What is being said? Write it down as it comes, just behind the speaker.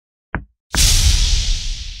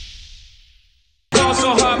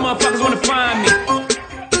motherfuckers wanna find me.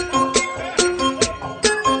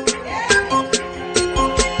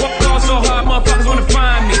 Walk on so hard, motherfuckers wanna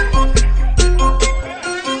find me.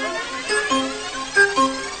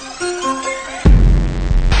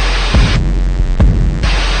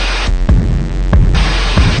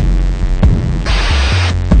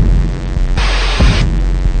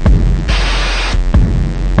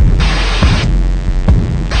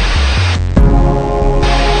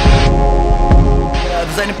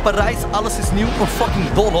 We zijn in Parijs, alles is nieuw, een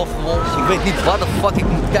fucking doolhof gewoon. Ik weet niet waar de fuck ik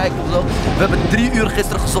moet kijken of zo. We hebben 3 uur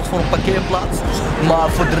gisteren gezocht voor een parkeerplaats. Maar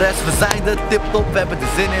voor de rest, we zijn er, tip-top, we hebben er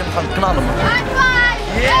zin in, we gaan knallen man. High five!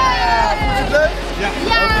 Yeah! Vond je het leuk? Ja!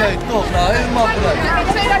 Oké, top, nou helemaal gelijk.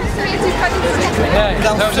 2022 gaat niet vergeten. Nee,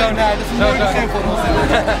 dat is een mooi begin voor ons.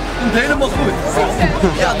 Komt helemaal goed.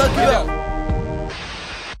 Ja, dankjewel.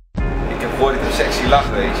 Ik heb gehoord dat ik een sexy lach,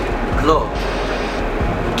 weet je. Klopt.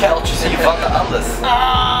 Kuiltjes hier vangen alles.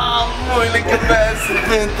 Ah, moeilijke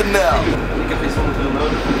mensen.nl. Ik heb iets van het wil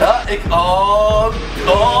nodig. Ja,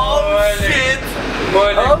 shit.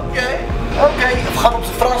 Moeilijk. Oké, we gaan op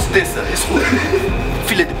zijn Frans dissen, is goed.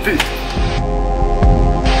 Filet de pute.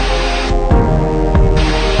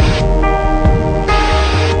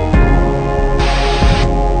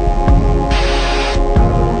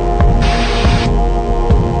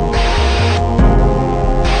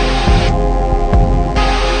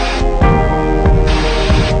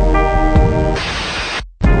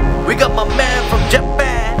 We got my man from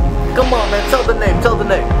Japan. Come on man, tell the name.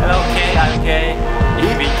 LK, BK,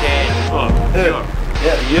 Je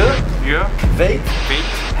weet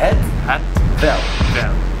het wel.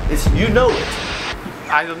 It's you know it.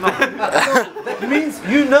 I don't know. That means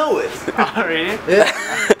you know it. Oh, really? Yeah.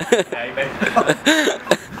 Ja, ik weet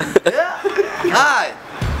Yeah. Hi.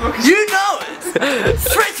 You know it.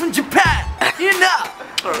 Straight from Japan. You know.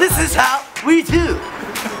 This is how we do.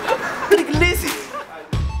 Lazy.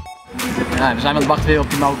 Ja, we zijn aan het wachten weer op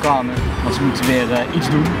die Marokkanen, want ze moeten weer iets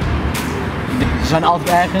doen. Ze zijn altijd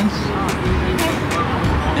ergens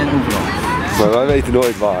en overal. Maar wij weten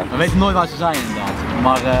nooit waar. We weten nooit waar ze zijn inderdaad,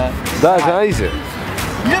 maar Daar zijn ze.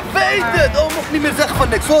 Je weet het! Oh, mocht niet meer zeggen van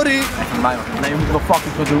niks, sorry! nee, we moeten nog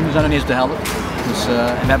fucking veel doen, we zijn nog niet eens op de helft. Dus,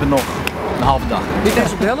 en we hebben nog een halve dag. Niet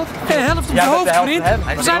eens op de helft? Geen helft op je hoofd, vriend.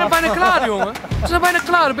 We zijn er bijna klaar, jongen. We zijn bijna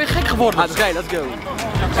klaar, dan ben je gek geworden. Oké, let's go.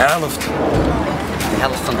 Helft. De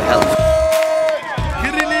helft van de helft.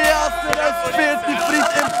 Guerrilias 2014, vriend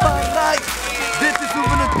in Parijs. Dit is hoe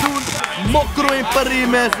we het doen. Mocro in Parijs,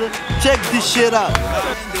 mensen. Check die shit out.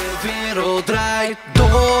 De wereld draait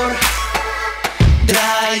door.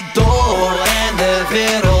 Draait door. En de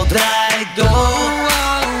wereld draait door.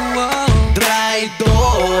 Draait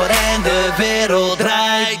door. En de wereld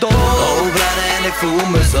draait door. Oh, blad en ik voel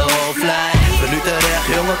me zo fly. Van Utrecht,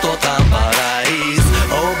 jongen, tot aan Parijs.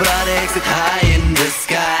 Oh, blad, ik zit high in the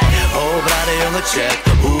sky. Oh, blad, jongen, check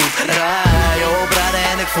hoe ik rij. Oh, blad,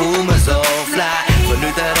 en ik voel me zo fly. Van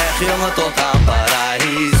Utrecht, jongen, tot aan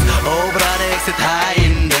Parijs. Oh, blad, ik zit high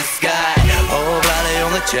in the sky. Oh, blad,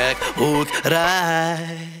 jongen, check hoe ik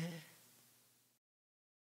rij.